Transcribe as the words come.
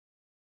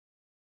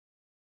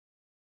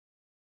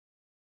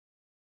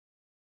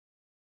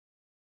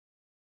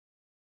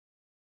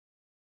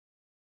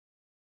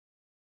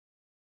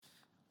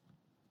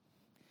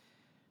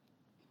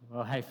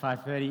Well, hey,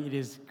 5:30, it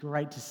is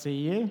great to see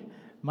you.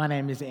 My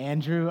name is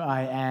Andrew.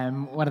 I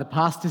am one of the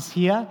pastors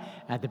here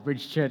at the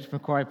Bridge Church,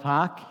 Macquarie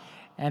Park,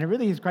 and it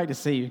really is great to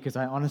see you because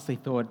I honestly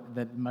thought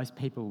that most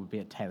people would be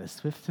at Taylor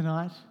Swift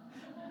tonight.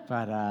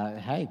 But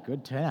hey,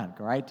 good turnout.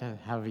 Great to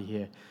have you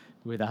here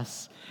with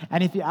us.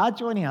 And if you are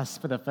joining us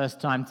for the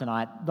first time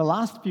tonight, the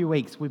last few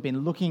weeks we've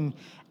been looking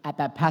at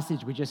that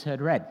passage we just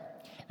heard read,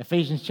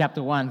 Ephesians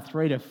chapter 1,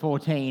 3 to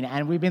 14,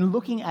 and we've been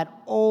looking at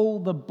all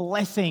the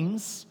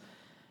blessings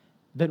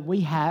that we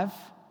have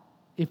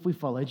if we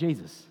follow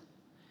Jesus.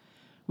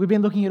 We've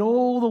been looking at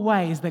all the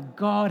ways that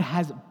God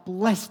has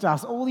blessed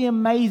us, all the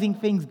amazing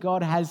things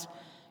God has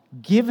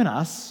given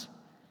us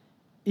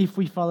if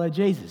we follow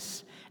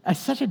Jesus. It's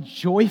such a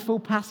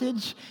joyful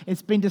passage.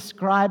 It's been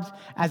described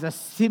as a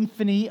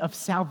symphony of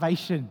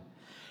salvation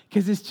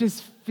because it's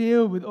just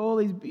filled with all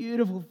these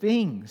beautiful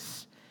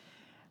things,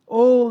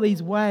 all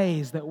these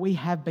ways that we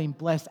have been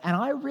blessed. And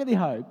I really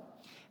hope,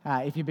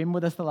 if you've been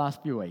with us the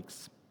last few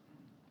weeks,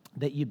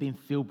 that you've been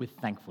filled with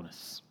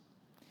thankfulness.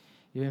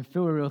 You've been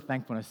filled with real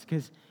thankfulness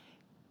because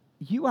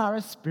you are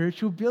a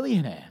spiritual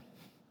billionaire.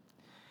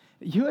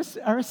 You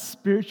are a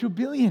spiritual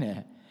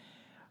billionaire.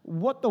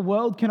 What the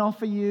world can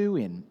offer you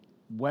in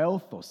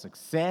wealth or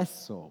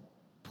success or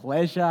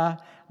pleasure,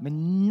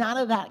 none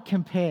of that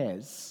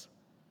compares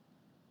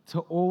to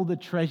all the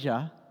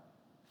treasure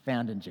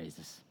found in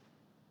Jesus.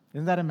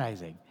 Isn't that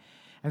amazing?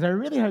 And so I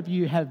really hope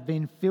you have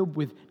been filled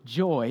with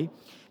joy.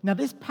 Now,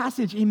 this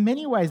passage, in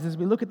many ways, as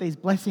we look at these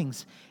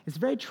blessings, is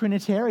very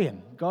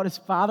Trinitarian. God is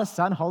Father,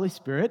 Son, Holy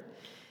Spirit.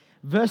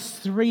 Verse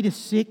 3 to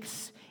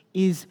 6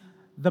 is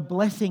the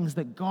blessings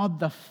that God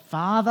the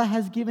Father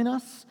has given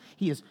us.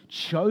 He has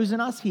chosen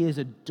us. He has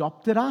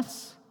adopted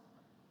us.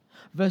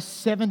 Verse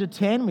 7 to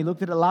 10, we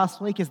looked at it last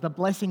week, is the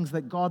blessings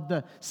that God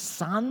the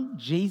Son,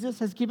 Jesus,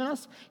 has given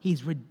us.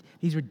 He's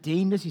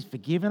redeemed us. He's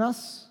forgiven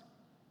us.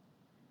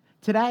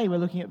 Today, we're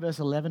looking at verse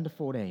 11 to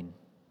 14.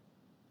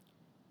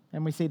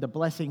 And we see the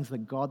blessings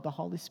that God, the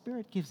Holy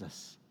Spirit, gives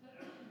us.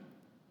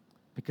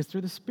 Because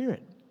through the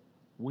Spirit,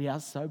 we are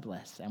so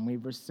blessed and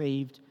we've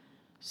received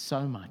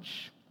so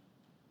much.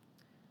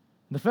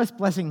 The first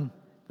blessing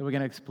that we're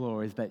going to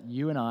explore is that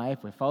you and I,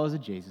 if we're followers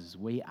of Jesus,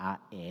 we are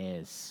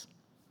heirs.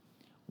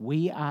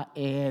 We are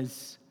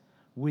heirs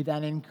with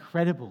an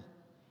incredible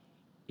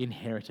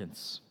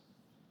inheritance.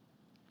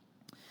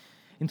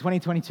 In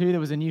 2022, there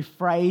was a new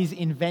phrase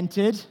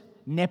invented,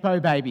 Nepo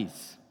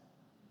babies.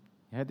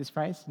 You heard this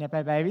phrase,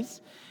 Nepo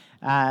babies?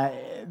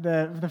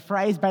 The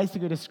phrase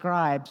basically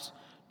describes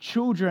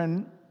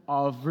children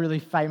of really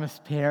famous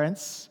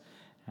parents,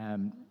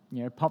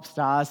 pop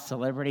stars,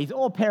 celebrities,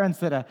 or parents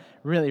that are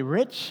really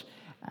rich.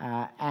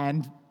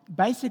 And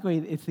basically,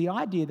 it's the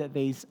idea that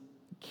these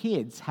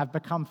kids have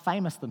become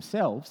famous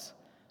themselves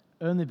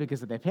only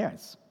because of their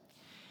parents.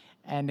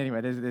 And anyway,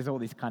 there's all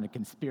these kind of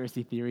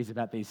conspiracy theories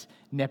about these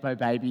Nepo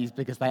babies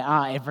because they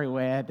are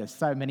everywhere. There's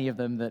so many of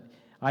them that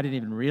I didn't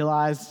even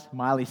realize.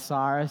 Miley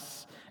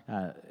Cyrus,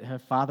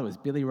 her father was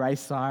Billy Ray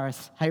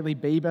Cyrus. Hailey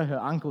Bieber, her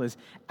uncle is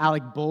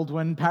Alec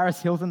Baldwin.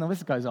 Paris Hilton, the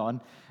list goes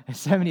on. There's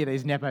so many of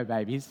these Nepo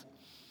babies.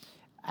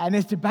 And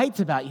there's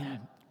debates about,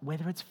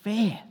 whether it's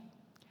fair.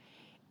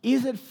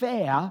 Is it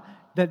fair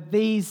that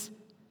these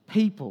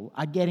people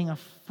are getting a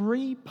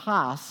free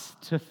pass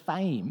to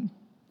fame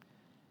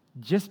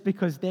just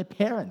because their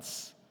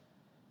parents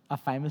are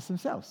famous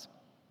themselves?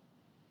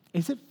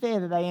 Is it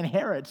fair that they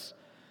inherit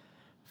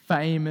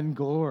fame and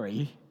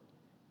glory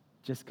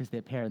just because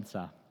their parents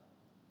are?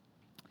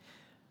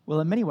 Well,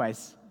 in many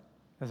ways,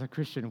 as a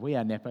Christian, we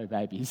are Nepo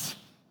babies.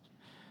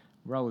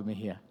 Roll with me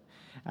here.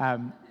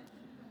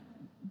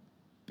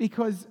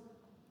 Because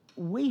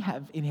we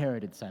have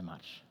inherited so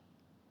much.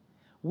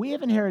 We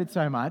have inherited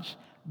so much,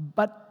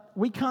 but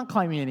we can't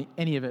claim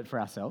any of it for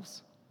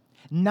ourselves.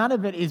 None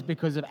of it is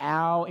because of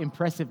our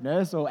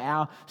impressiveness or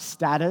our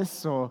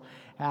status or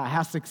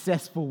how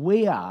successful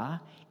we are.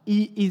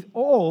 It is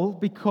all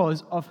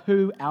because of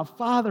who our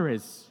Father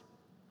is.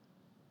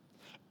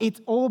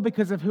 It's all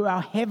because of who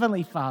our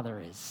Heavenly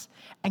Father is.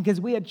 And because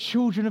we are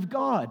children of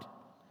God.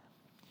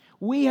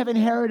 We have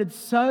inherited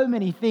so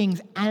many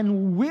things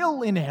and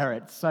will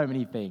inherit so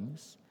many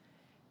things.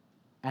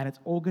 And it's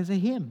all because of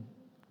Him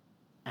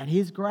and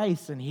His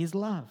grace and His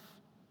love.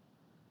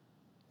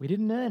 We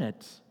didn't earn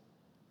it,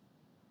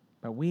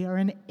 but we are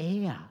an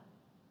heir.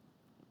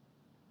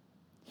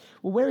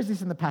 Well, where is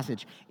this in the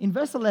passage? In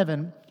verse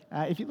 11,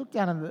 if you look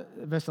down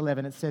in verse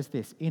 11, it says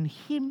this, "In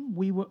Him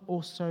we were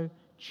also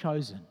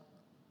chosen."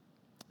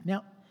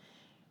 Now,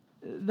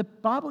 the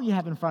Bible you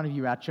have in front of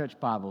you, our church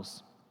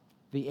Bibles,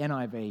 the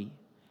NIV,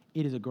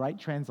 it is a great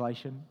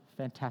translation,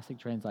 fantastic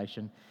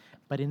translation,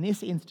 but in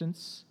this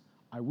instance,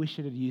 I wish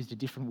it had used a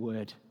different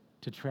word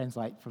to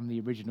translate from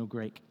the original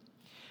Greek.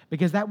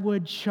 Because that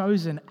word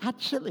chosen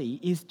actually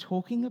is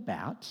talking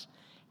about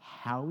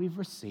how we've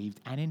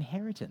received an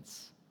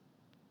inheritance.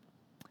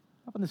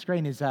 Up on the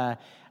screen is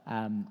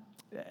from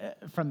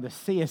the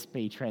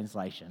CSB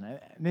translation.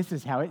 And this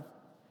is how it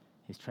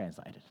is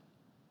translated.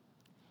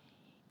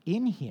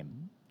 In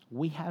Him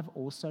we have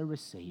also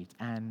received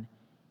an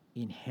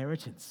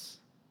inheritance.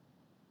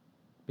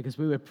 Because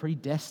we were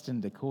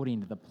predestined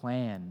according to the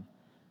plan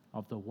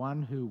of the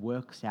one who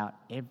works out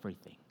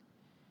everything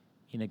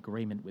in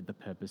agreement with the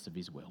purpose of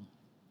his will.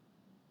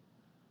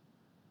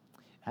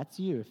 That's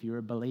you if you're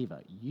a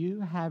believer.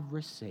 You have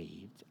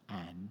received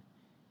an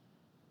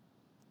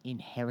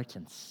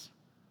inheritance.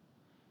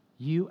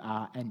 You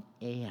are an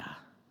heir.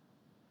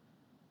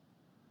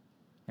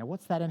 Now,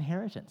 what's that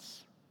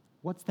inheritance?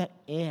 What's that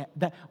heir?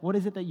 What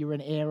is it that you're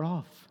an heir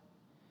of?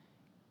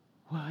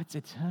 Well, it's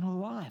eternal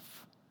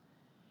life.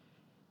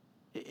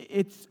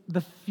 It's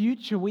the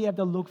future we have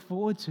to look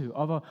forward to,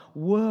 of a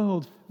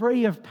world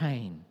free of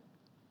pain,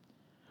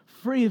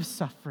 free of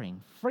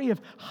suffering, free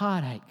of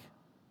heartache.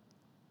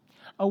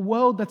 A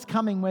world that's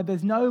coming where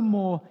there's no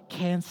more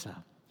cancer,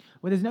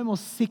 where there's no more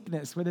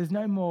sickness, where there's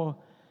no more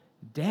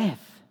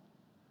death.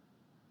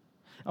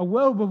 A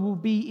world where we'll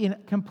be in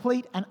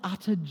complete and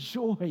utter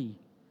joy,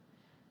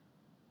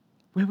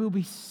 where we'll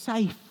be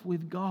safe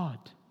with God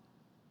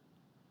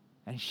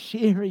and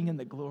sharing in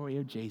the glory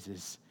of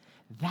Jesus.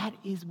 That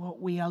is what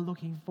we are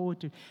looking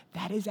forward to.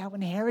 That is our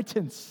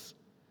inheritance.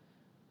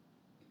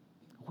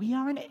 We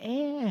are an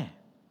heir.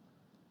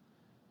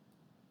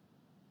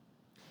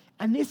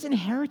 And this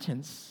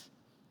inheritance,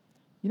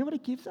 you know what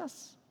it gives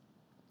us?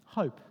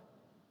 Hope.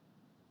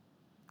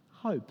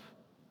 Hope.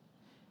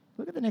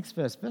 Look at the next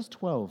verse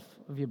 12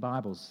 of your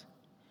Bibles.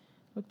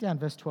 Look down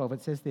verse 12.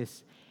 It says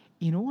this: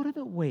 in order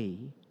that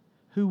we,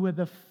 who were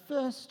the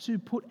first to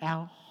put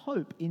our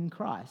hope in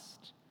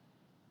Christ,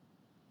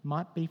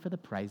 might be for the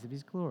praise of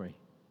his glory.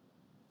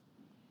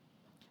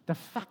 The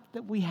fact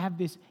that we have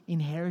this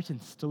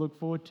inheritance to look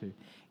forward to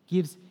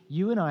gives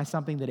you and I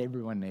something that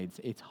everyone needs.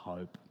 It's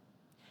hope.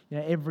 You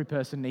know, every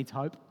person needs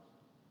hope.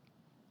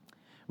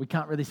 We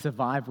can't really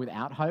survive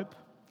without hope.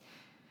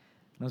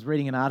 I was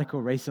reading an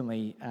article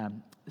recently.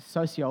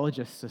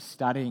 Sociologists are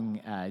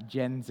studying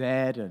Gen Z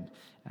and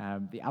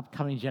the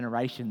upcoming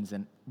generations,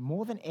 and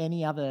more than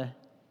any other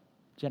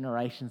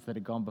generations that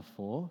have gone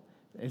before,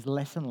 there's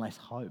less and less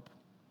hope.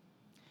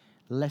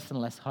 Less and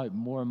less hope,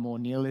 more and more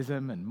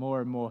nihilism and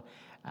more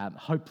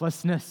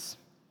hopelessness.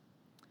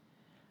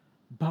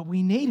 But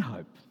we need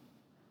hope.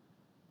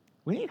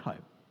 We need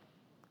hope.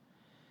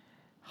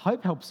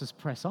 Hope helps us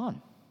press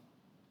on.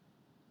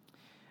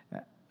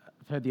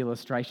 I've heard the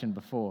illustration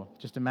before.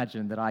 Just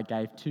imagine that I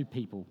gave two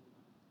people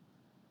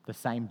the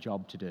same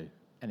job to do,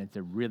 and it's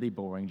a really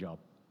boring job.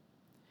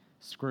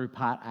 Screw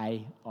part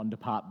A onto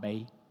part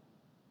B,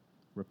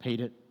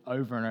 repeat it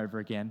over and over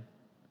again,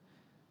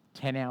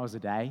 10 hours a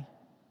day,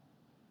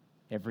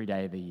 every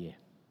day of the year.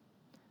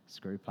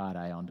 Screw part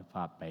A onto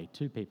part B.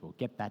 Two people,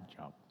 get that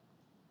job.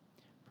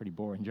 Pretty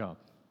boring job.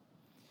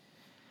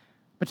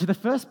 But to the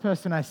first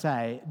person I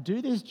say,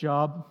 do this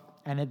job,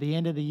 and at the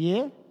end of the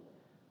year,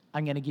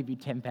 I'm going to give you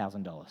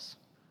 $10,000.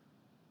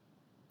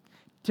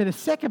 To the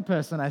second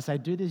person I say,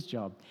 do this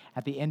job,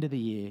 at the end of the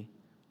year,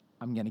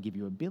 I'm going to give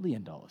you $1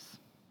 billion.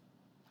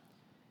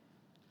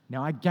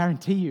 Now, I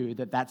guarantee you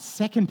that that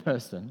second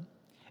person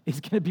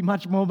is going to be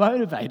much more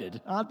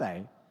motivated, aren't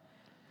they?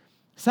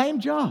 Same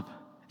job,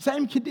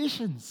 same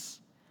conditions.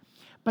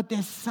 But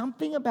there's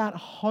something about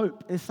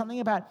hope. There's something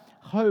about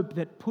hope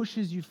that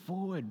pushes you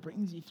forward,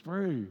 brings you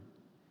through.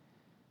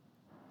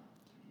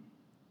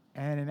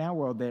 And in our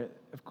world,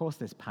 of course,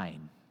 there's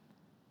pain.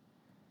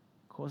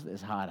 Of course,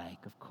 there's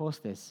heartache. Of course,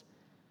 there's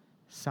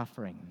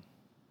suffering.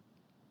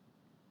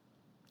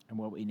 And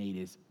what we need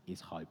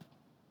is hope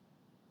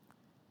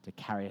to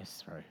carry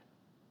us through.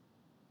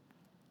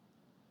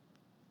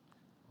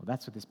 Well,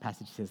 that's what this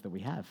passage says that we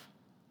have.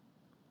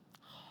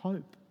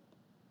 Hope.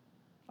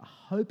 A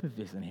hope of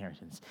this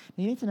inheritance.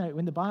 Now, you need to know,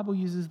 when the Bible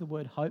uses the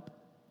word hope,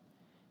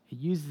 it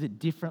uses it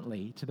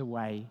differently to the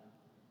way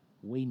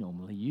we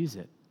normally use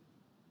it.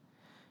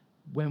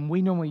 When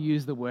we normally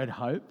use the word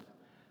hope,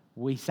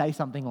 we say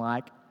something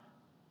like,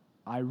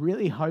 I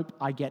really hope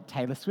I get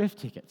Taylor Swift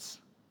tickets.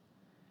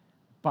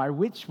 By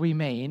which we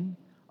mean,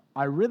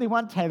 I really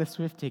want Taylor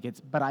Swift tickets,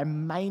 but I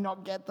may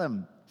not get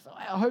them. So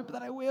I hope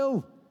that I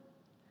will.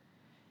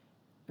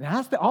 Now,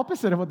 that's the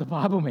opposite of what the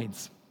Bible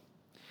means.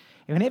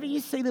 And whenever you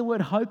see the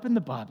word hope in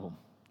the Bible,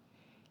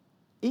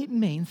 it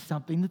means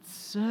something that's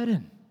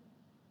certain.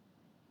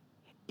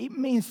 It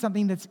means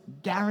something that's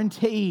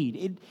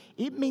guaranteed.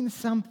 It means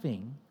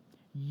something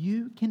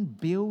you can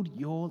build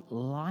your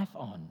life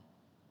on.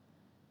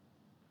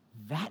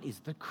 That is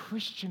the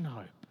Christian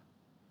hope.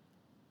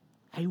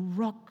 A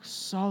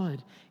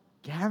rock-solid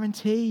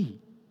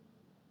guarantee.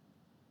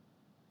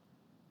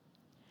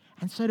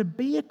 And so to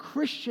be a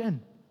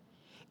Christian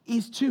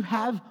is to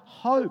have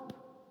hope.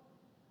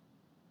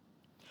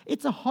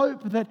 It's a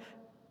hope that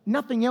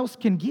nothing else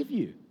can give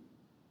you.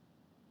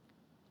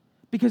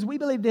 Because we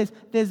believe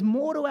there's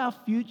more to our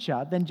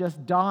future than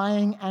just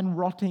dying and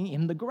rotting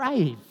in the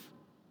grave.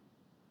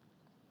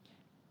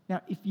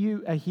 Now, if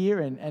you are here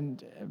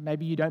and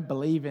maybe you don't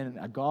believe in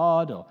a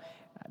God or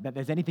that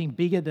there's anything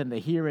bigger than the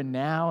here and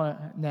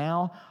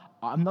now,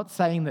 I'm not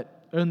saying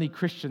that only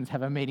Christians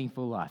have a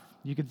meaningful life.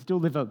 You can still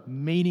live a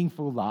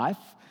meaningful life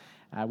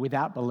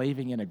without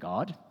believing in a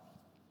God.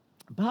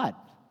 But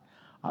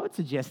I would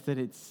suggest that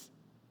it's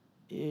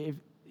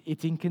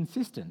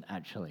inconsistent,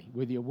 actually,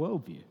 with your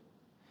worldview.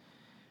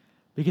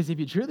 Because if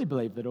you truly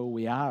believe that all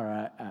we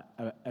are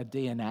a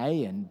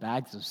DNA and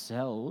bags of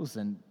cells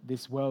and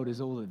this world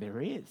is all that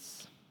there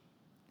is,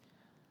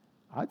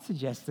 I'd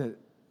suggest that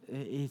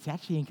it's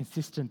actually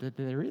inconsistent that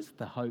there is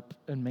the hope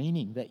and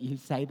meaning that you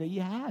say that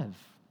you have.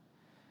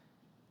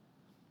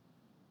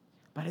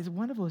 But as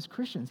wonderful as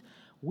Christians,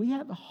 we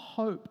have a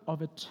hope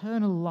of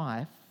eternal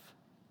life,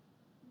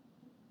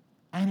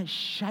 and it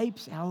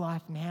shapes our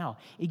life now.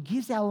 It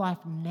gives our life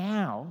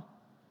now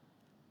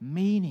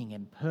meaning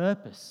and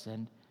purpose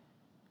and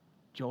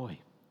joy.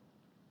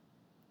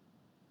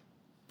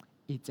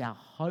 It's our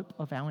hope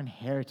of our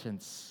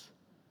inheritance.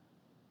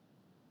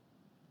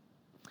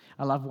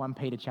 I love 1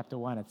 Peter chapter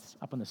 1. It's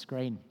up on the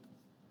screen.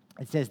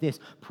 It says this: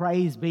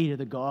 "Praise be to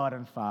the God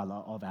and Father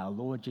of our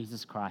Lord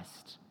Jesus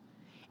Christ.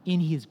 In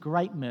his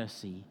great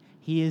mercy,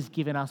 he has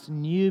given us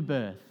new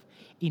birth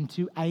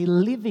into a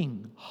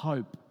living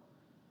hope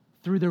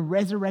through the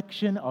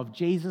resurrection of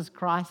Jesus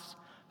Christ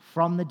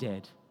from the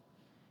dead,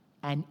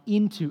 and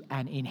into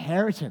an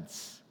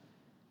inheritance."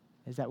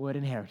 There's that word,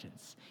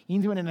 inheritance.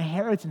 Into an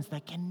inheritance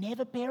that can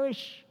never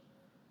perish,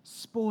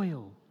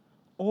 spoil,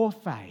 or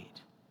fade.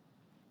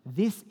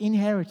 This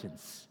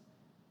inheritance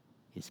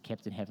is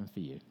kept in heaven for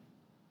you.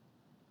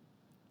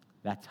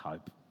 That's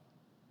hope.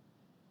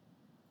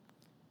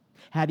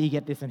 How do you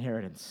get this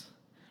inheritance?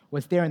 Well,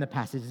 it's there in the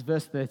passage. It's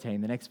verse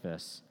 13, the next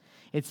verse.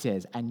 It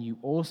says, "And you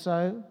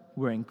also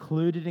were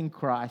included in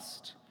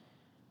Christ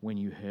when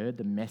you heard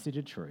the message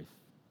of truth,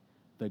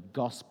 the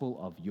gospel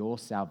of your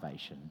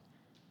salvation,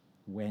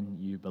 when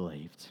you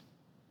believed."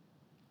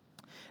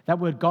 That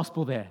word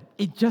gospel there,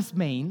 it just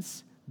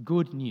means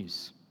good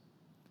news.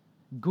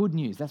 Good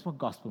news, that's what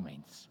gospel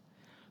means.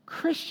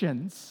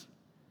 Christians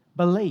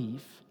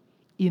believe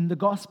in the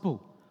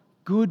gospel,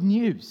 good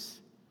news.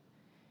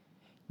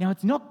 Now,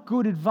 it's not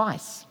good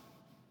advice.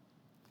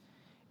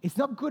 It's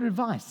not good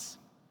advice.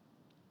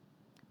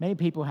 Many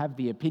people have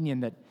the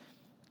opinion that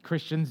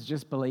Christians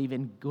just believe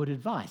in good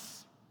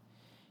advice.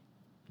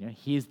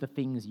 Here's the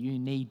things you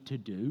need to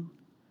do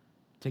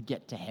to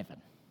get to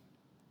heaven.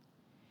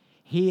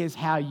 Here's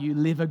how you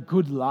live a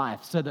good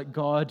life so that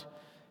God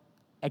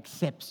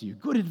accepts you.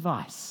 Good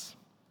advice.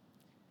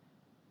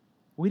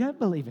 We don't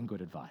believe in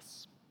good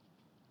advice.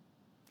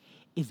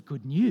 It's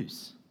good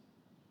news.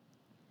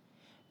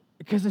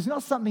 Because it's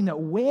not something that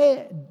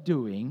we're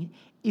doing,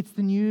 it's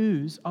the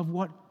news of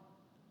what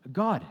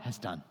God has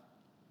done.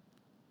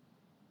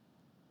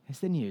 It's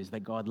the news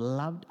that God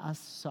loved us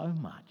so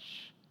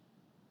much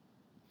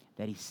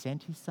that he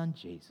sent his son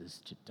Jesus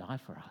to die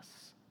for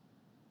us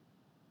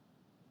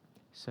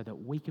so that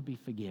we could be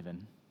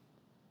forgiven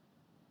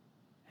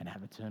and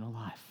have eternal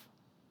life.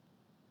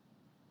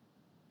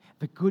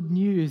 The good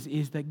news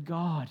is that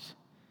God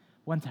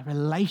wants a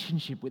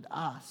relationship with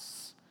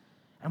us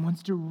and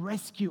wants to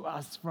rescue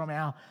us from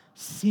our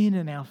sin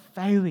and our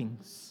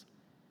failings.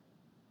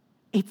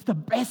 It's the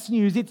best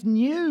news. It's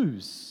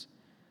news.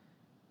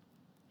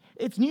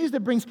 It's news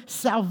that brings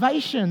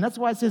salvation. That's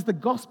why it says the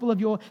gospel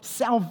of your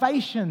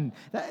salvation.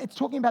 It's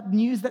talking about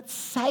news that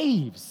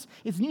saves.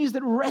 It's news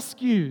that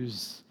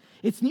rescues.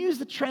 It's news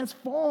that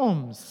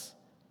transforms.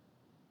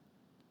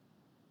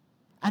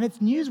 And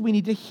it's news we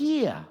need to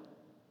hear.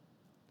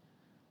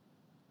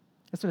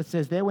 That's what it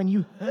says there. When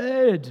you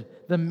heard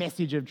the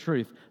message of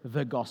truth,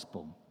 the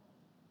gospel.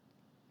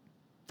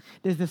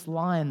 There's this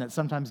line that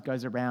sometimes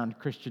goes around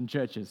Christian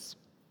churches,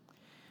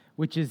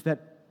 which is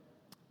that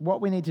what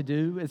we need to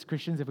do as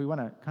Christians, if we want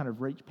to kind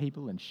of reach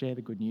people and share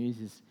the good news,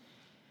 is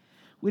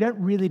we don't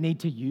really need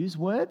to use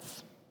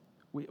words.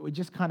 We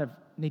just kind of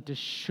need to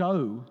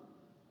show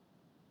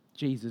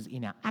Jesus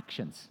in our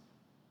actions.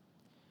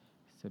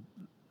 So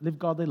live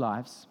godly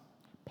lives.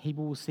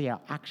 People will see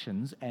our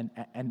actions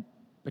and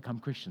become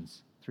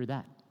Christians through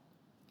that.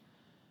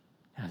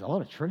 And there's a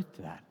lot of truth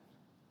to that.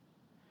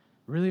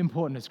 Really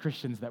important as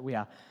Christians that we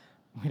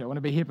don't want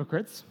to be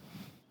hypocrites.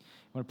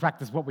 We want to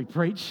practice what we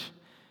preach.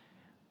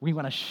 We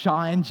want to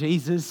shine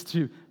Jesus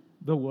to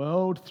the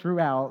world through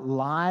our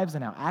lives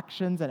and our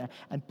actions.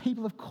 And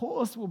people, of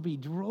course, will be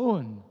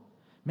drawn.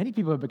 Many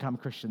people have become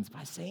Christians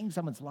by seeing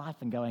someone's life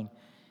and going,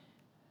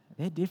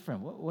 they're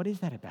different. What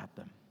is that about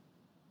them?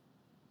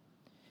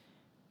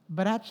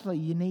 But actually,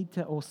 you need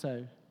to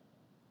also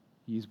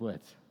use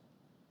words.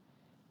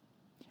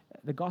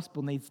 The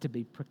gospel needs to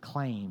be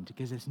proclaimed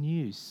because it's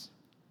news.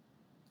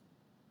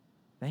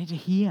 They need to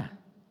hear.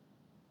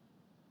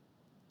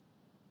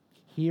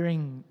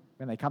 Hearing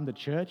when they come to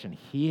church and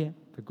hear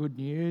the good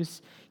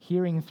news,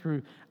 hearing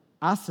through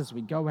us as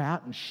we go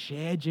out and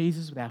share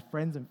Jesus with our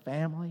friends and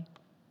family.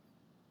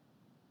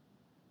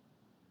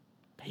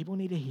 People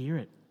need to hear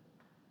it.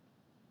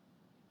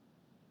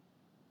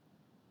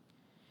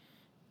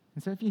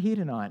 And so if you're here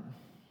tonight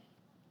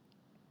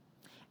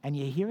and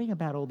you're hearing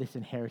about all this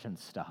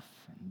inheritance stuff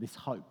and this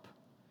hope,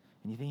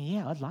 and you're thinking,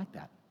 yeah, I'd like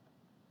that.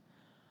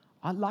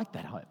 I'd like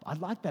that hope. I'd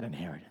like that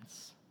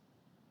inheritance.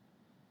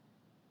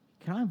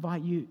 Can I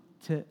invite you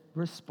to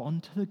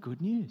respond to the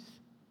good news?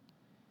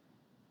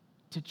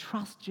 to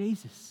trust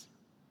Jesus.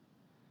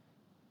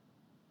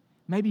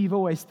 Maybe you've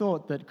always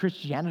thought that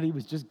Christianity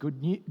was just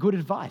good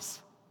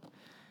advice.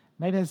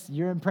 Maybe that's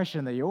your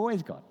impression that you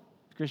always got.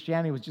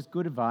 Christianity was just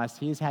good advice.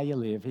 Here's how you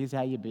live. Here's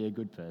how you be a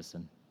good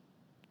person.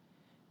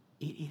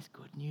 It is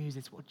good news.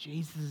 It's what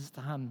Jesus has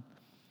done.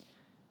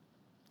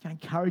 I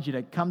encourage you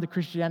to come to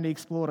Christianity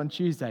Explored on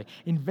Tuesday.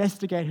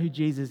 Investigate who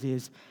Jesus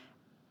is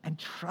and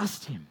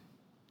trust him.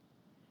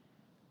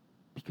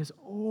 Because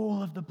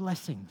all of the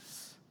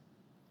blessings,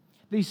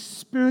 these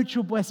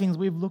spiritual blessings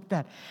we've looked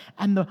at,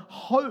 and the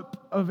hope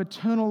of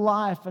eternal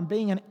life and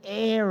being an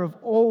heir of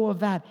all of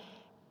that,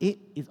 it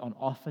is on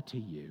offer to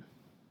you.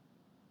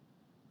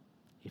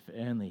 If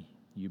only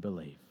you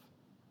believe.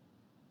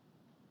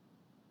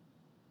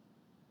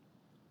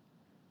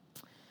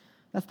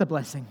 That's the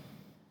blessing.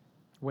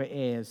 We're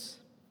heirs.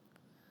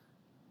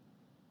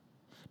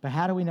 But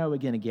how do we know we're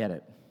going to get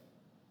it?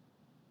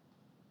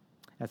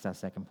 That's our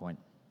second point.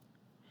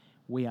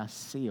 We are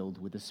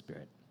sealed with the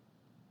Spirit.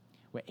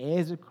 We're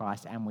heirs of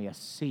Christ and we are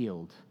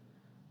sealed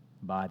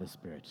by the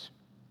Spirit.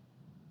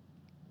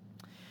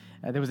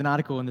 There was an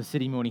article in the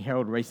Sydney Morning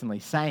Herald recently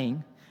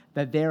saying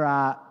that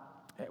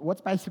what's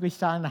basically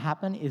starting to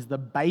happen is the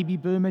baby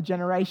boomer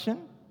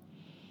generation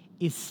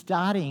is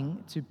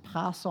starting to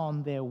pass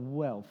on their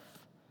wealth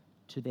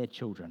to their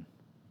children.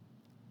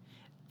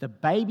 The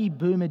baby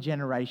boomer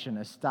generation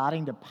is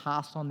starting to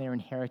pass on their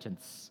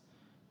inheritance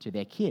to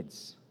their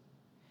kids.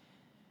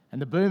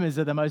 And the boomers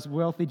are the most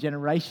wealthy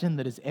generation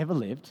that has ever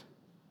lived.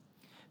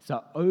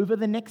 So over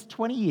the next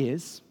 20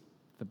 years,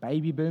 the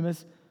baby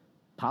boomers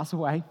pass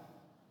away,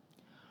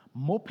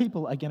 more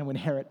people are going to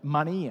inherit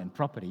money and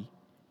property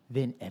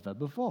than ever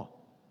before.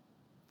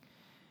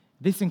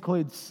 This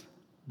includes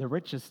the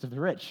richest of the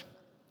rich.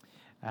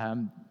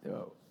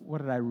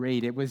 What did I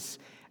read? It was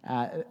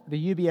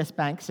the UBS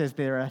bank says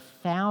there are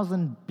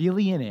 1,000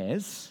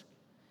 billionaires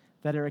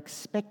that are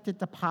expected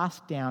to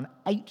pass down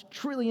 $8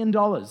 trillion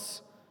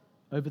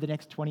over the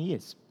next 20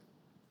 years.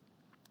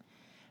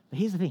 But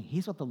here's the thing.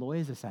 Here's what the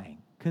lawyers are saying.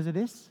 Because of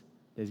this,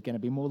 there's going to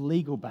be more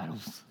legal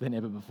battles than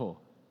ever before.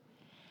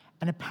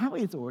 And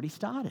apparently it's already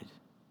started.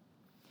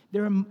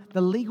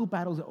 The legal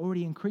battles are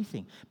already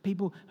increasing.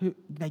 People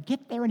they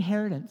get their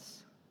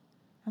inheritance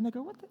and they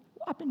go,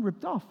 I've been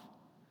ripped off.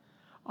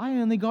 I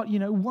only got,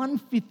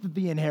 1/5 of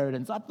the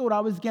inheritance. I thought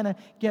I was going to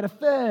get a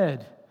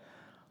third.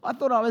 I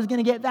thought I was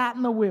going to get that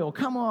in the will.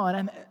 Come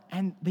on.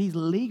 And these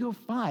legal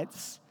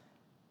fights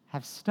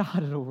have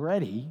started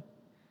already.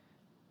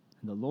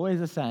 And the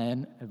lawyers are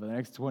saying over the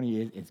next 20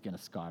 years, it's going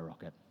to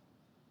skyrocket.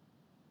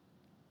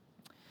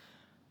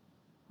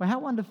 Well, how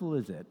wonderful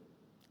is it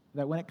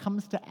that when it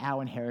comes to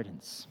our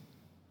inheritance,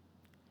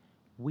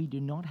 we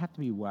do not have to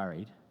be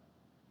worried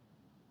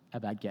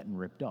about getting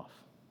ripped off.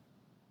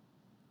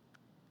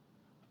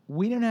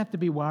 We don't have to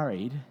be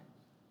worried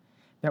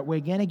that we're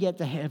going to get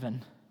to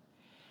heaven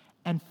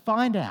and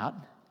find out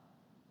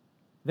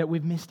that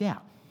we've missed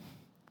out.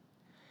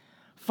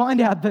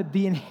 Find out that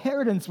the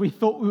inheritance we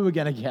thought we were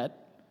going to get,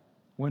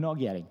 we're not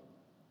getting.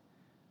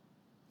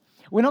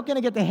 We're not going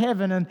to get to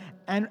heaven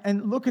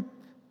and look at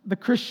the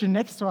Christian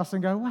next to us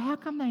and go, well, how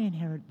come they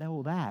inherit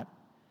all that?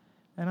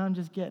 And I'm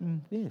just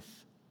getting this.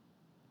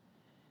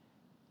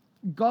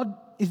 God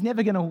is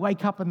never going to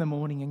wake up in the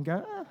morning and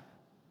go,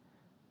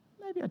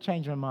 maybe I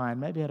changed my mind.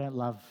 Maybe I don't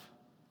love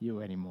you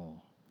anymore.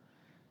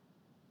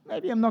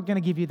 Maybe I'm not going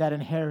to give you that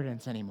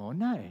inheritance anymore.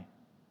 No.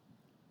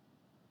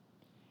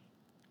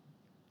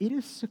 It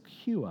is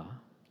secure.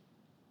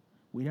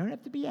 We don't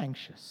have to be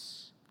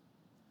anxious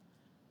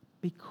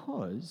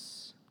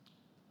because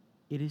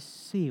it is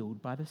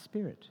sealed by the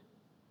Spirit.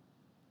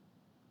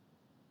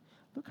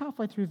 Look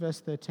halfway through verse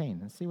 13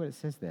 and see what it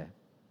says there.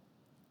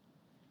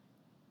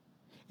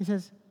 It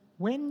says,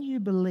 when you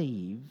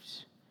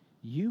believed,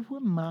 you were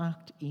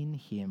marked in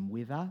him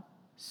with a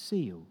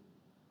seal,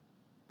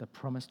 the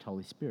promised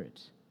Holy Spirit,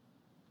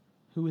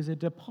 who is a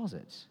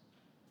deposit,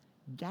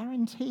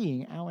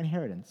 guaranteeing our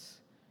inheritance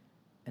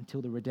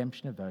until the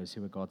redemption of those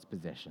who are God's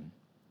possession,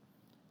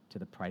 to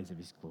the praise of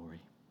his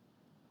glory.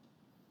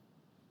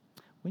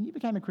 When you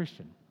became a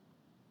Christian,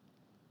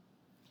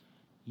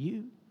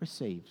 you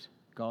received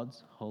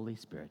God's Holy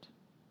Spirit.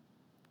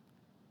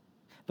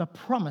 The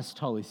promised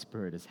Holy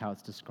Spirit is how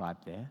it's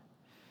described there.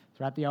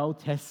 Throughout the Old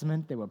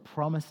Testament, there were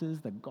promises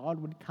that God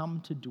would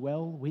come to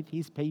dwell with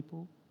his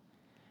people.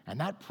 And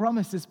that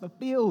promise is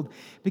fulfilled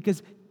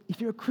because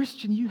if you're a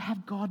Christian, you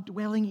have God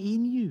dwelling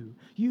in you.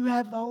 You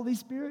have the Holy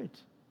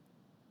Spirit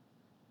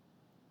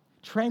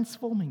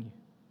transforming you,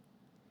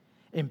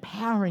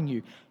 empowering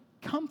you,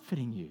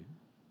 comforting you,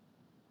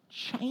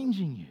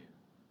 changing you.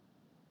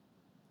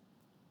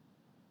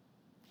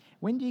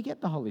 When do you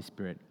get the Holy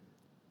Spirit?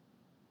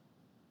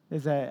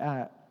 There's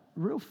a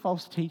real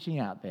false teaching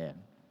out there.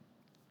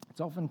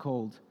 It's often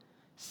called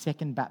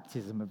second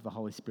baptism of the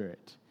Holy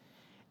Spirit.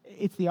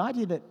 It's the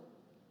idea that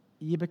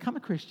you become a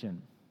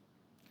Christian,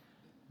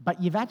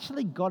 but you've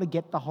actually got to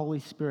get the Holy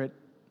Spirit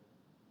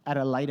at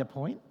a later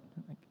point.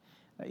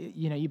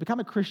 You become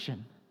a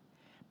Christian,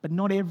 but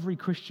not every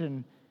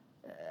Christian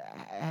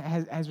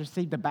has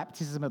received the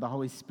baptism of the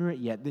Holy Spirit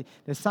yet.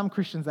 There's some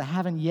Christians that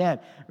haven't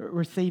yet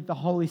received the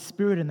Holy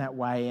Spirit in that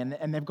way,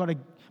 and they've got to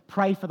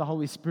pray for the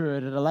Holy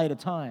Spirit at a later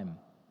time.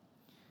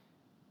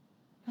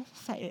 I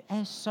just say it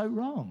is so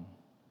wrong.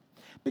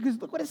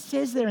 Because look what it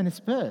says there in this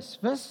verse.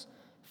 Verse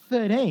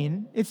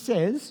 13, it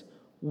says,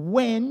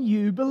 when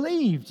you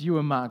believed, you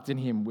were marked in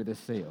him with a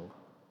seal,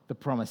 the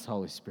promised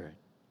Holy Spirit.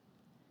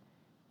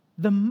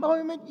 The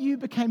moment you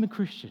became a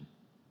Christian,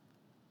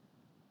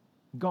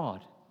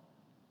 God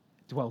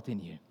dwelt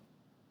in you.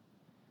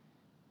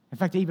 In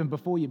fact, even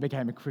before you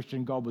became a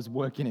Christian, God was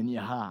working in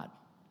your heart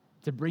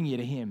to bring you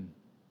to him.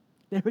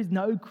 There is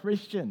no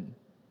Christian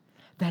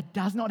that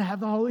does not have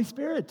the Holy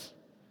Spirit.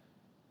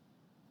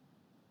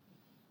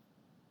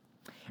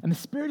 And the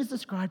Spirit is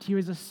described here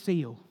as a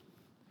seal.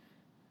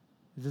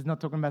 This is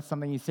not talking about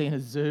something you see in a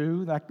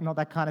zoo, not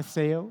that kind of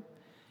seal.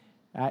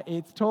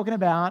 It's talking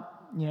about,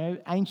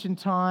 ancient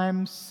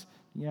times.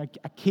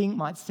 A king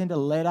might send a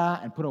letter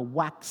and put a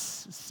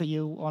wax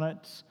seal on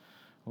it,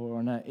 or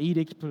on an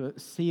edict, put a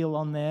seal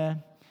on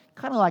there.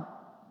 Kind of like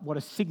what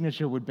a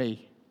signature would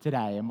be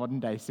today, a modern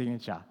day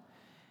signature.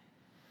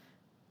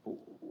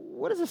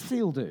 What does a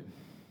seal do?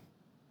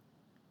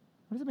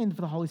 What does it mean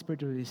for the Holy Spirit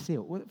to be a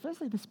seal? Well,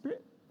 firstly,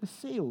 the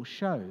seal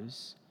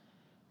shows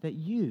that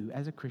you,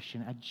 as a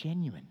Christian, are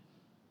genuine.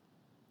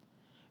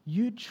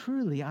 You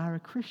truly are a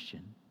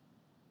Christian.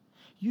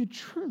 You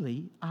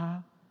truly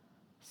are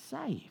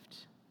saved.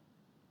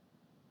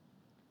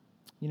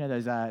 You know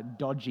those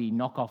dodgy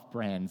knockoff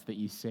brands that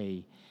you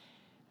see?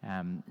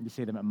 You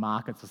see them at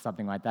markets or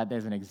something like that.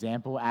 There's an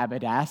example,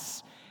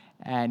 Abidas.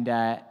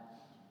 And,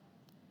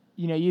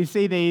 you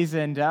see these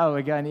and,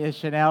 we're going to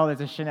Chanel. There's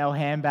a Chanel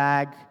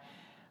handbag.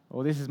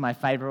 Or this is my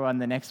favorite one,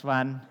 the next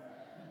one.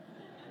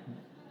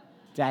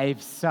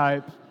 Dave's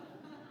soap.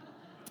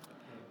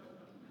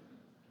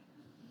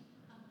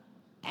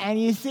 And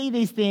you see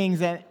these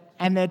things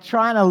and they're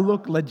trying to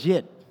look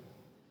legit.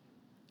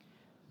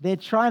 They're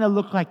trying to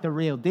look like the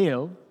real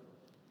deal.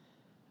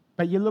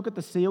 But you look at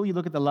the seal, you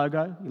look at the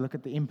logo, you look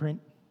at the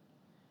imprint,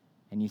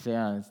 and you say,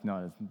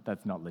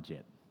 that's not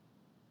legit.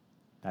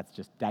 That's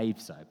just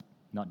Dave soap,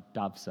 not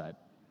Dove soap.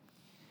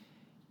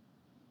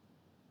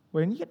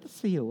 When you get the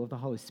seal of the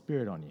Holy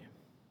Spirit on you,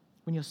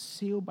 when you're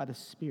sealed by the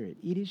Spirit,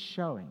 it is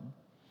showing,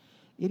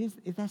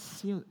 it's that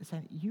seal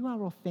saying you are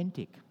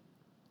authentic.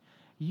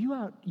 You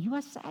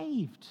are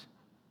saved.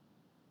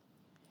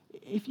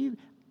 If you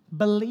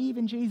believe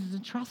in Jesus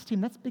and trust him,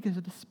 that's because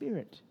of the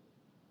Spirit.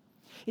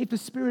 If the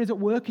Spirit is at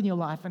work in your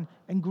life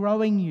and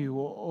growing you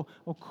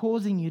or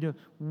causing you to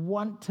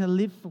want to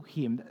live for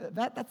him,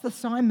 that's the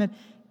sign that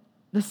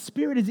the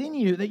Spirit is in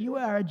you, that you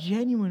are a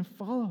genuine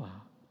follower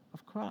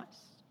of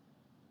Christ.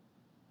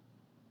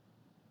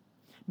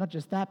 Not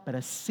just that, but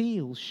a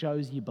seal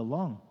shows you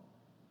belong.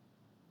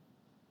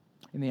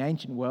 In the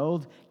ancient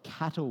world,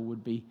 cattle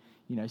would be,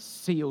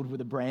 sealed with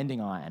a branding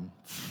iron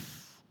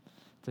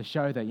to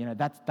show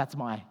that, that's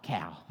my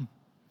cow.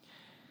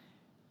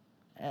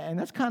 And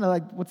that's kind of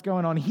like what's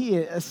going on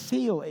here. A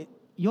seal,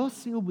 you're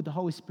sealed with the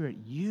Holy Spirit.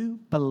 You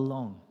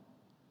belong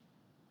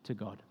to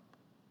God.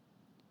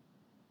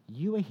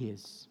 You are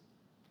his.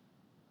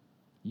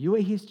 You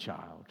are his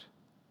child.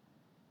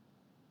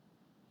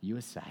 You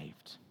are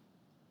saved.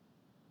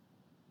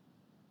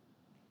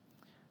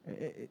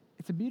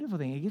 It's a beautiful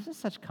thing. It gives us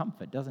such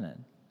comfort, doesn't it?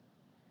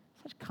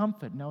 Such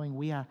comfort knowing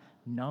we are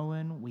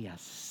known, we are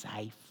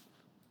safe,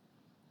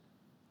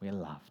 we are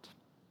loved.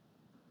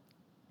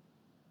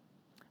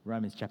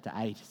 Romans chapter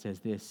 8 says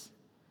this: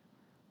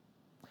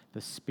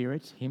 the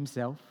Spirit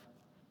himself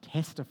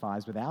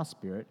testifies with our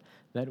spirit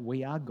that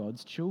we are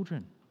God's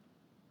children.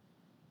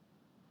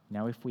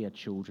 Now, if we are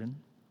children,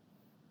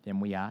 then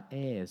we are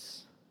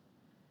heirs,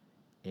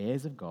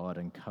 heirs of God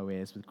and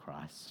co-heirs with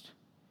Christ,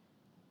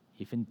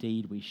 if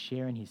indeed we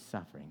share in his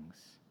sufferings,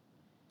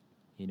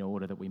 in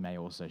order that we may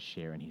also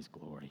share in his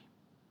glory.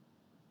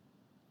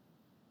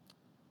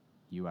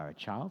 You are a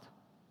child,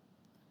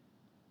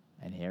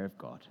 an heir of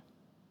God.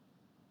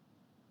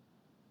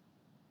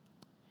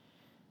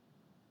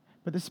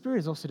 But the Spirit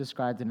is also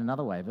described in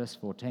another way, verse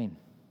 14.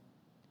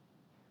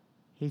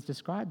 He's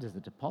described as a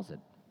deposit.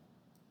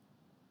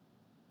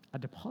 A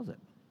deposit.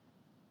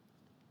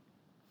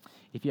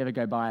 If you ever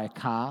go buy a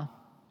car,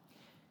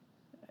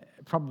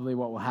 probably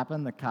what will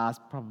happen, the car's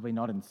probably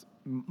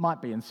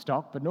might be in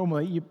stock, but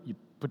normally you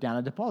put down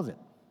a deposit.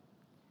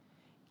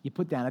 You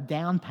put down a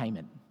down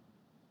payment,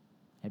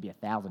 maybe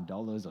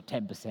 $1,000 or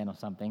 10% or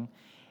something,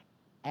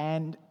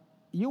 and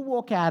you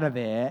walk out of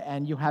there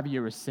and you have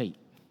your receipt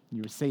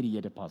of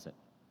your deposit.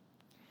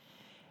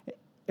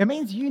 It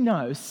means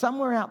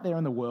somewhere out there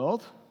in the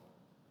world,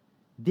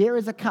 there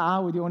is a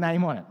car with your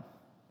name on it.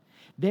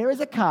 There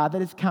is a car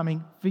that is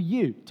coming for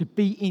you to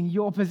be in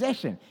your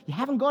possession. You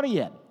haven't got it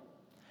yet,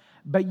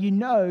 but you're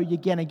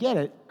going to get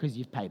it because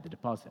you've paid the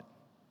deposit.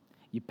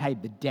 You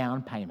paid the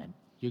down payment.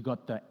 You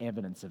got the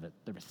evidence of it,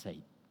 the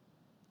receipt.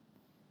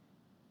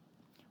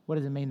 What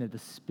does it mean that the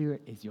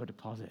Spirit is your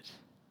deposit?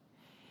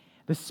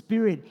 The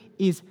Spirit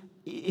is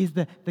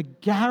the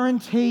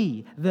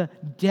guarantee, the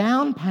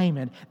down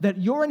payment that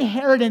your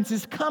inheritance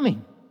is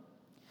coming,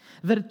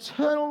 that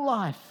eternal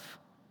life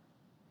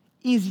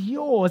is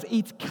yours.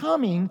 It's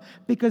coming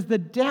because the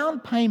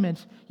down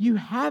payment, you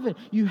have it.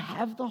 You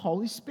have the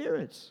Holy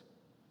Spirit.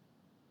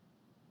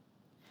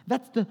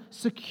 That's the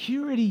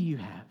security you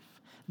have,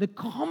 the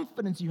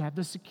confidence you have,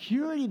 the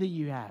security that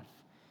you have,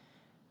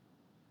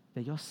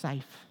 that you're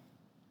safe,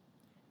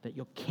 that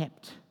you're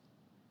kept,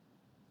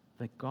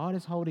 that God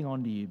is holding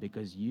on to you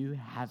because you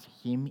have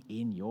Him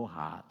in your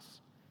hearts.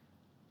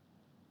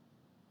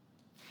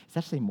 It's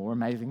actually more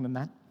amazing than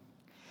that.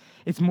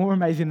 It's more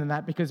amazing than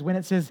that because when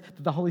it says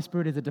that the Holy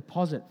Spirit is a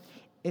deposit,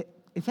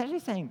 it's actually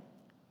saying,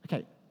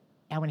 okay,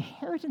 our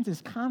inheritance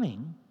is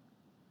coming,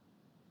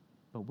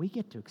 but we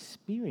get to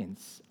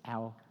experience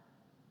our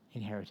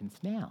inheritance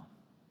now.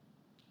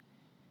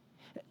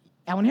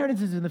 Our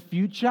inheritance is in the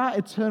future,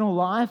 eternal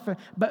life,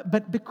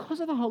 but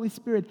because of the Holy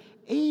Spirit,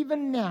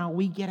 even now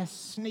we get a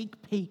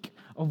sneak peek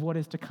of what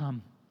is to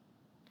come.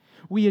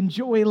 We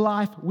enjoy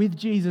life with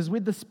Jesus,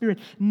 with the Spirit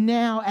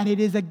now, and it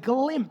is a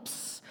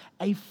glimpse,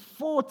 a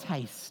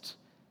foretaste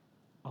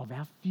of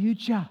our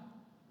future.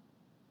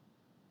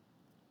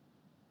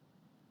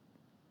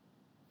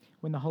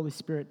 When the Holy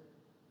Spirit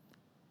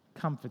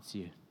comforts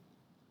you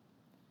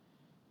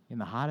in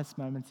the hardest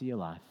moments of your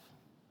life,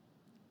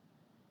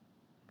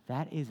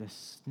 that is a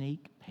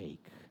sneak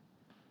peek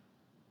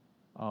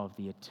of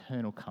the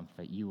eternal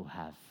comfort you will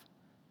have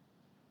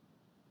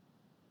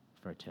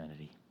for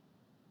eternity.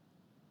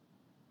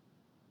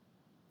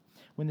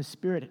 When the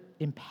Spirit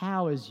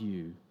empowers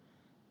you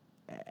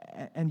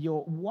and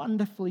you're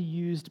wonderfully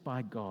used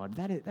by God,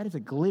 that is a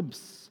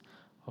glimpse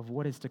of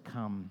what is to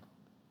come.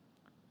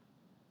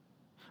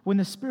 When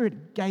the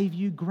Spirit gave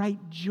you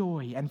great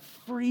joy and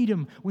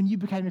freedom when you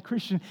became a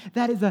Christian,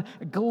 that is a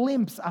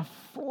glimpse, a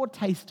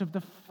foretaste of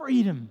the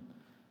freedom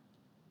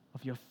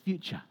of your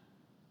future.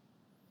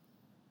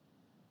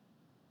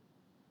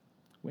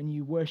 When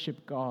you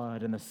worship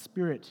God and the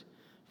Spirit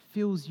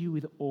fills you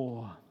with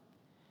awe,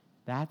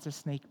 that's a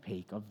sneak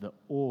peek of the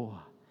awe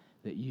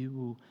that you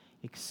will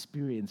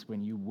experience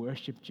when you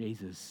worship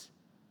Jesus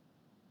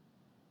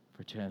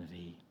for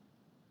eternity.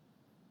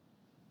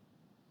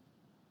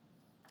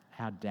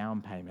 Our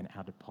down payment,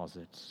 our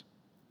deposit.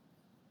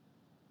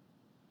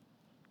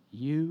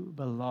 You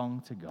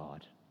belong to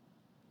God.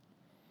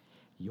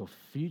 Your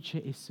future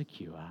is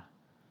secure,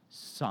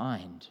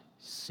 signed,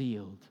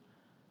 sealed,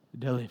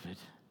 delivered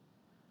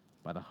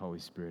by the Holy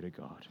Spirit of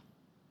God.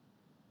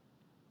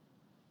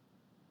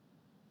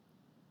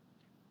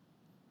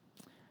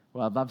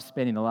 Well, I've loved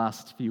spending the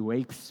last few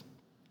weeks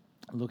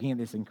looking at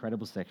this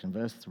incredible section,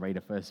 verse 3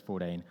 to verse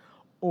 14,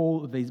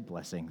 all of these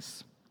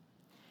blessings.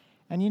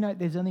 And you know,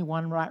 there's only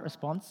one right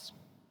response.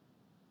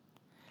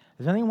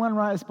 There's only one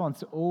right response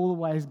to all the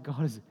ways God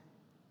has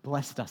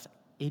blessed us.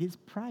 It is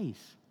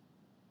praise.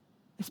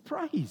 It's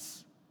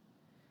praise.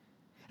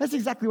 That's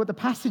exactly what the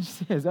passage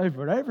says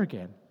over and over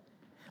again.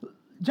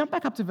 Jump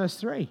back up to verse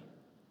 3.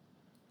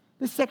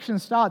 This section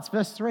starts,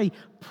 verse 3,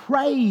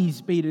 praise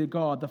be to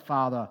God, the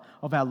Father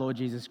of our Lord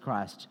Jesus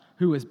Christ,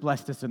 who has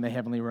blessed us in the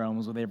heavenly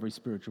realms with every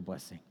spiritual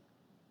blessing.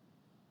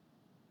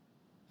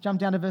 Jump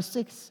down to verse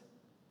 6.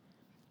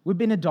 We've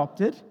been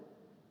adopted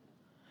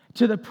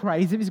to the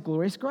praise of His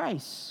glorious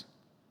grace.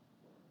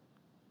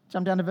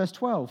 Jump down to verse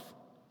 12.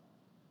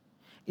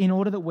 In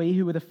order that we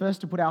who were the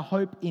first to put our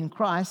hope in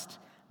Christ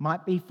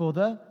might be for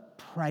the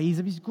praise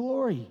of His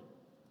glory.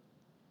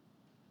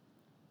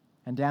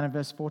 And down in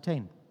verse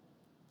 14.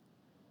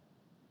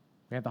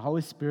 We have the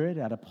Holy Spirit,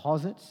 our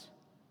deposit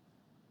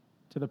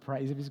to the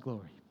praise of His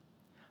glory.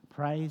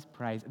 Praise,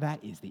 praise.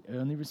 That is the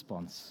only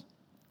response.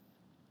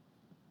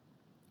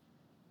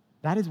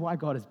 That is why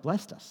God has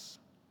blessed us,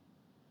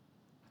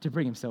 to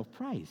bring Himself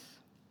praise.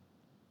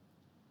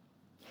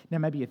 Now,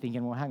 maybe you're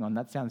thinking, well, hang on,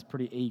 that sounds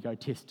pretty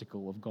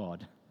egotistical of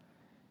God.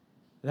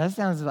 That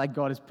sounds like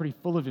God is pretty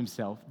full of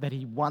Himself, that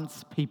He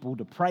wants people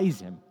to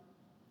praise Him.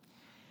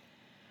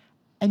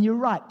 And you're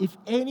right, if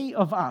any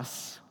of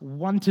us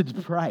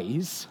wanted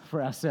praise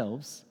for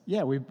ourselves,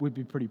 yeah, we'd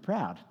be pretty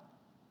proud.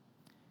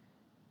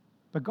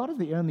 But God is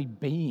the only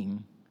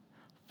being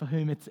for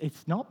whom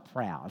it's not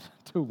proud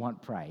to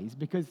want praise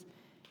because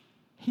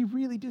He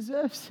really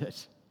deserves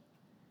it.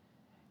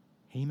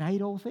 He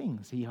made all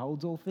things. He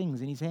holds all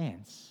things in His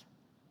hands.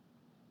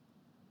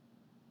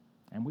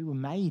 And we were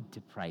made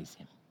to praise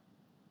Him.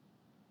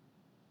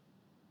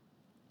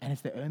 And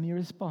it's the only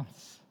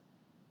response.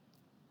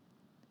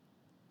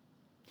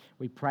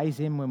 We praise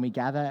Him when we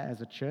gather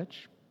as a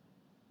church.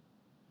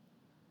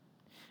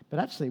 But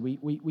actually,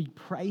 we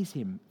praise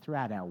Him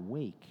throughout our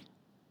week.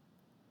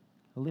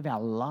 We live our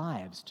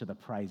lives to the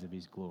praise of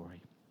His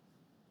glory.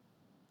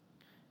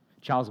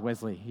 Charles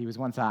Wesley, he was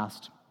once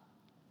asked,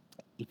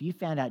 if you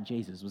found out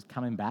Jesus was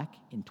coming back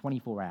in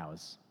 24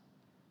 hours,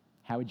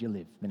 how would you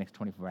live the next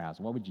 24 hours?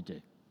 What would you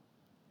do?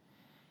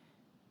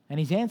 And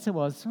his answer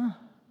was,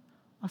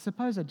 I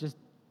suppose I'd just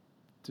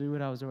do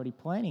what I was already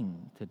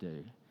planning to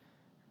do.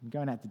 I'm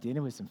going out to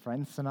dinner with some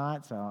friends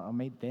tonight, so I'll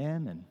meet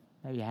them and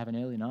Maybe have an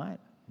early night,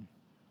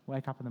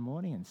 wake up in the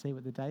morning and see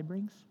what the day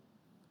brings.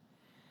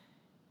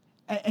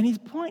 And his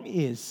point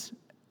is,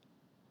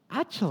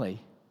 actually,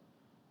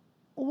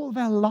 all of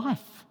our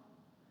life,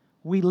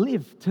 we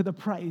live to the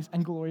praise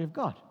and glory of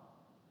God.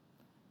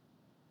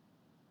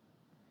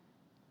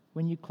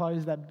 When you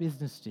close that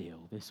business deal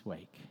this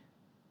week,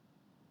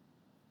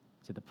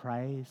 to the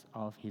praise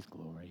of his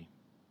glory.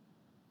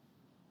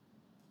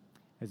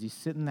 As you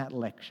sit in that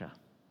lecture,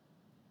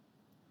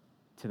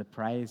 to the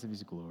praise of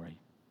his glory.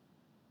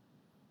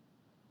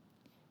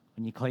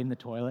 When you clean the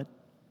toilet,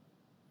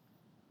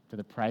 to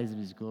the praise of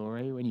his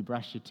glory. When you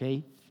brush your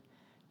teeth,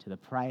 to the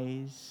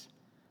praise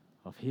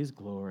of his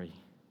glory.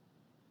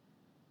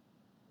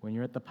 When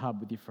you're at the pub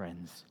with your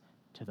friends,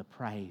 to the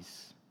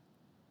praise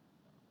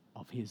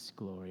of his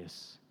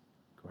glorious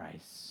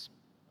grace.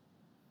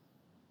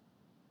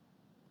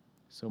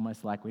 It's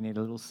almost like we need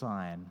a little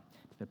sign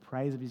to the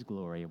praise of his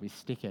glory. We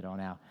stick it on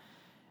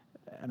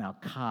our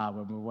car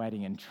when we're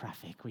waiting in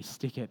traffic. We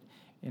stick it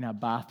in our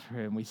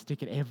bathroom. We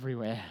stick it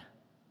everywhere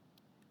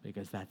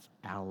because that's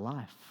our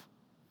life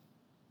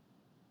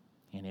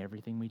in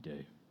everything we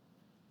do.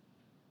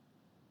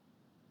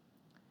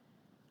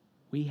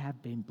 We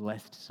have been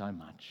blessed so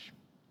much,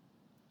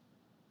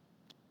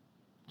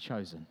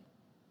 chosen,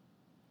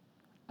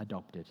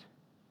 adopted,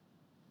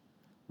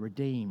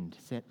 redeemed,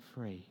 set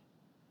free,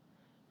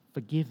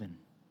 forgiven,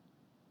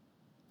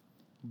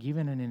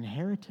 given an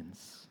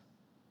inheritance,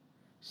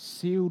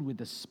 sealed with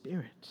the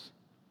Spirit.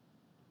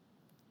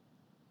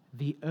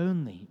 The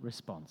only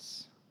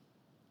response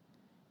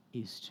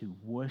is to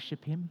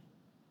worship him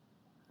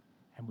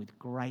and with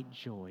great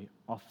joy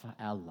offer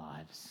our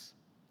lives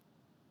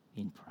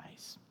in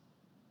praise.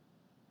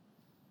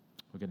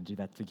 We're going to do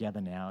that together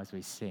now as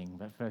we sing,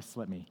 but first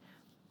let me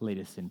lead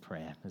us in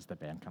prayer as the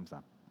band comes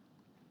up.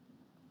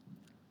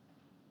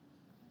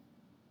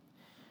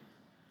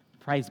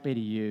 Praise be to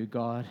you,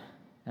 God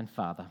and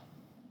Father,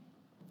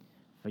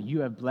 for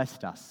you have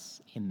blessed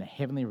us in the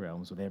heavenly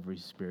realms with every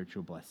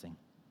spiritual blessing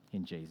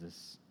in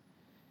Jesus.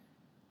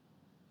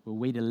 Were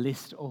we to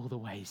list all the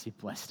ways you've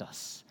blessed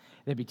us,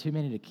 there'd be too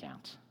many to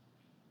count.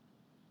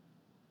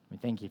 We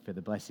thank you for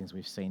the blessings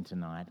we've seen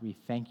tonight. We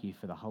thank you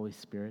for the Holy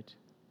Spirit,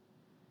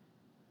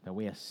 that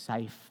we are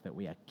safe, that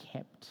we are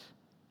kept,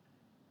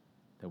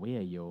 that we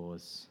are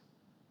yours.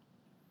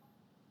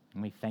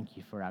 And we thank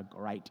you for our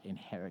great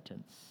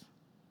inheritance,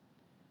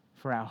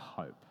 for our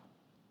hope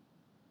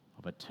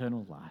of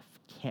eternal life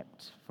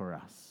kept for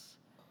us,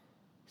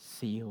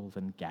 sealed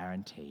and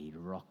guaranteed,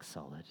 rock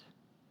solid.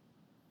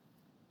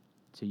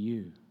 To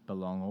you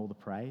belong all the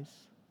praise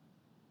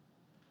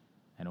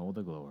and all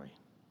the glory.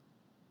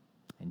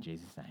 In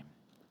Jesus' name,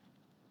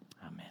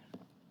 amen.